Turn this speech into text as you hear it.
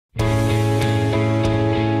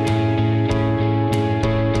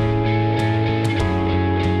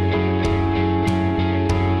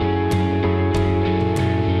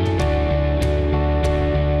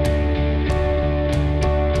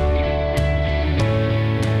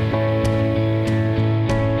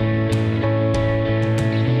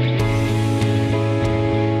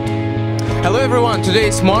everyone, today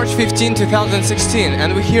is March 15, 2016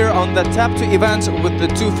 and we're here on the TEPTU event with the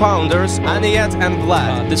two founders, Aniyat and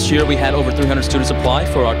Vlad. This year we had over 300 students apply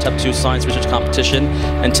for our TEPTU Science Research Competition,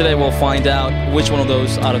 and today we'll find out which one of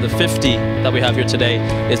those out of the 50 that we have here today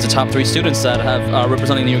is the top 3 students that have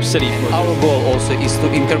representing New York City. Our goal also is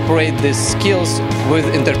to incorporate these skills with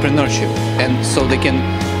entrepreneurship, and so they can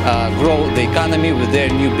grow the economy with their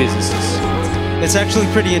new businesses. It's actually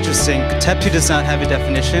pretty interesting. TEPTU does not have a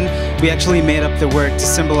definition. We actually made up the word to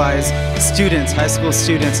symbolize students, high school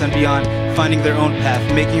students and beyond, finding their own path,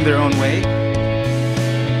 making their own way.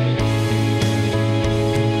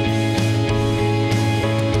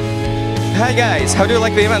 Hi guys, how do you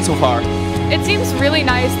like the event so far? It seems really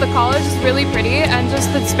nice. The college is really pretty and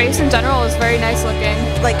just the space in general is very nice looking.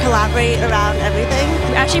 Like collaborate around everything.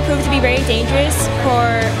 It actually proved to be very dangerous for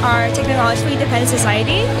our technologically dependent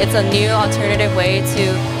society. It's a new alternative way to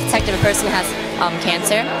detect if a person has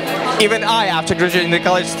cancer. Even I, after graduating the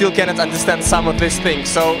college, still cannot understand some of these things.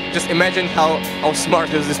 So just imagine how smart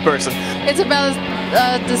is this person. It's about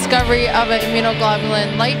discovery of an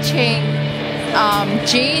immunoglobulin light chain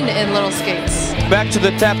gene in little skates. Back to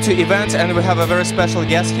the TEPTU event, and we have a very special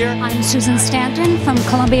guest here. I'm Susan Stanton from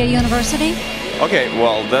Columbia University. Okay,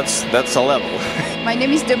 well, that's a level. My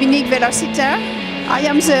name is Dominique Velociter. I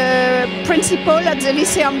am the principal at the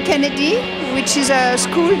Lyceum Kennedy, which is a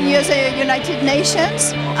school near the United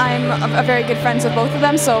Nations. I'm a very good friends of both of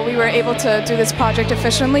them, so we were able to do this project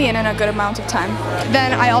efficiently and in a good amount of time.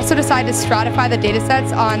 Then I also decided to stratify the data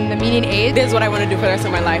sets on the median age. This is what I want to do for the rest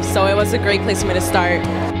of my life, so it was a great place for me to start.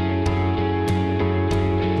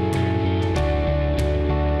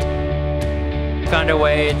 Found a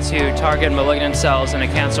way to target malignant cells in a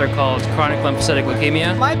cancer called chronic lymphocytic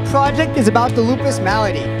leukemia. My project is about the lupus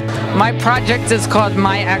malady. My project is called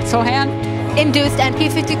MyAxoHand. Induced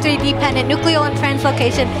NP53-dependent nucleolin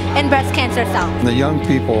translocation in breast cancer cells. The young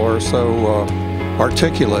people are so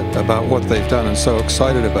articulate about what they've done and so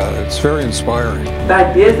excited about it. It's very inspiring. The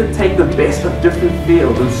idea is to take the best of different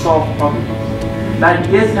fields and solve problems. The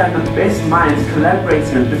idea is to have the best minds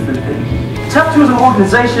collaborating on different things. TEPTU is an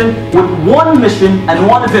organization with one mission and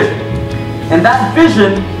one vision. And that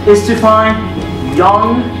vision is to find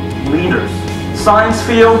young leaders. Science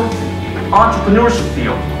field, entrepreneurship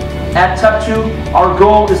field. At TEPTU, our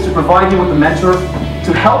goal is to provide you with a mentor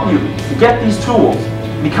to help you get these tools,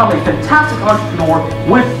 become a fantastic entrepreneur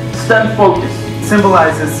with STEM focus. It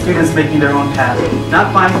symbolizes students making their own path,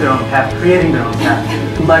 not finding their own path, creating their own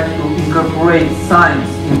path. We'd like to incorporate science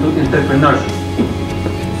into entrepreneurship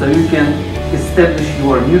so you can establish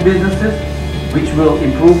your new businesses which will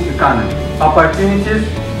improve the economy. Opportunities,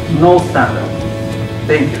 no standard.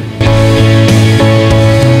 Thank you.